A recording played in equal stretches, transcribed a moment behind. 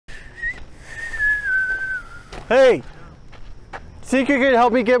Hey, think you could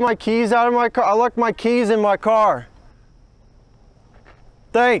help me get my keys out of my car? I left my keys in my car.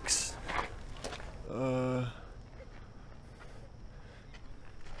 Thanks.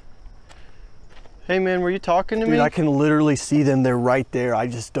 Hey man, were you talking to me? Dude, I can literally see them. They're right there. I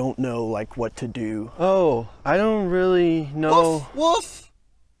just don't know like what to do. Oh, I don't really know. Woof, woof,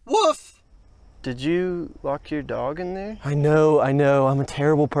 woof. Did you lock your dog in there? I know. I'm a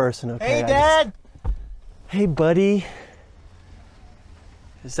terrible person, okay? Hey, Dad. Hey, buddy.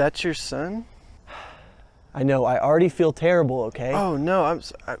 Is that your son? I know, I already feel terrible, okay? Oh no,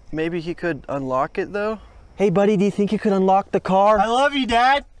 maybe he could unlock it though? Hey, buddy, do you think you could unlock the car? I love you,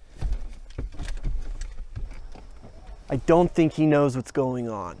 Dad. I don't think he knows what's going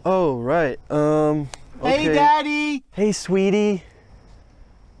on. Oh, right. Okay. Hey, Daddy. Hey, sweetie.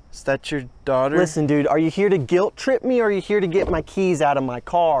 Is that your daughter? Listen, dude, are you here to guilt trip me or are you here to get my keys out of my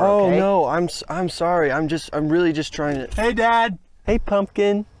car, Oh, okay? no, I'm sorry. I'm really just trying to... Hey, Dad. Hey,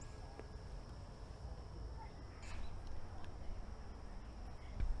 pumpkin.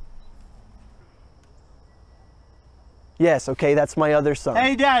 Yes, okay, that's my other son.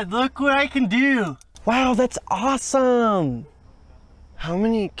 Hey, Dad, look what I can do. Wow, that's awesome. How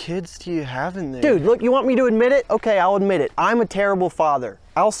many kids do you have in there? Dude, look, you want me to admit it? Okay, I'll admit it. I'm a terrible father.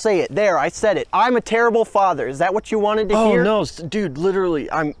 I'll say it. There, I said it. I'm a terrible father. Is that what you wanted to hear? Oh, no, dude, literally,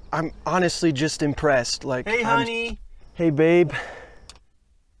 I'm honestly just impressed. Like, Hey, honey. Hey, babe.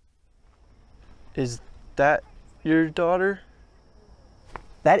 Is that your daughter?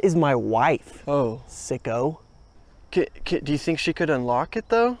 That is my wife. Oh. Sicko. Do you think she could unlock it,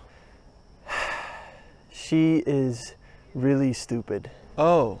 though? She is really stupid.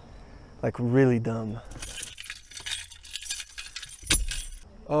 Oh. Like, really dumb.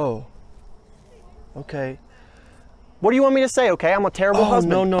 Oh. Okay. What do you want me to say, okay? I'm a terrible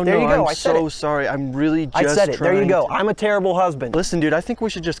husband. No, there you go. I'm I said so it. sorry. I'm really just I said it. There you go. to- I'm a terrible husband. Listen, dude, I think we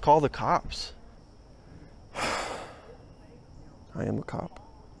should just call the cops. I am a cop.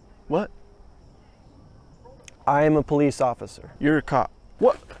 What? I am a police officer. You're a cop.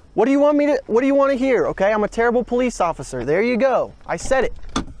 What do you want me to, what do you want to hear, okay? I'm a terrible police officer. There you go. I said it.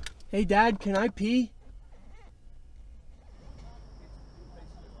 Hey, Dad, can I pee?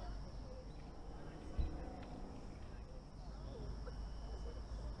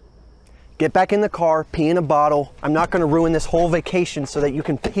 Get back in the car, pee in a bottle. I'm not going to ruin this whole vacation so that you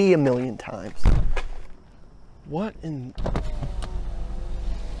can pee a million times. What in...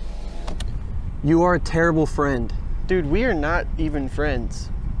 You are a terrible friend. Dude, we are not even friends.